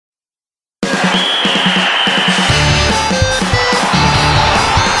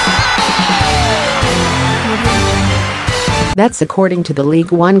That's according to the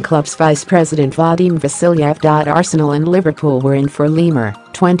League One club's vice president Vadim Vasilyev. Arsenal and Liverpool were in for Lemar,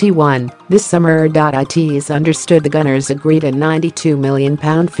 21, this summer.It is understood the Gunners agreed a £92 million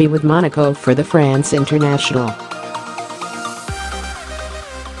fee with Monaco for the France international.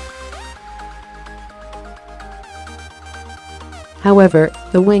 However,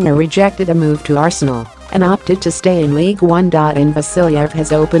 the winger rejected a move to Arsenal and opted to stay in Ligue 1. And Vasilyev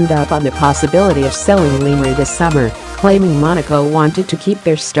has opened up on the possibility of selling Lemar this summer, claiming Monaco wanted to keep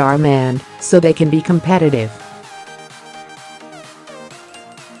their star man so they can be competitive.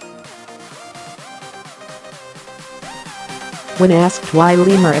 When asked why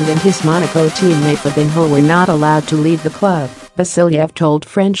Lemar and his Monaco teammate Fabinho were not allowed to leave the club, Vasilyev told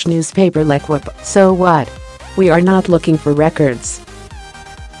French newspaper Ligue, "So what? We are not looking for records.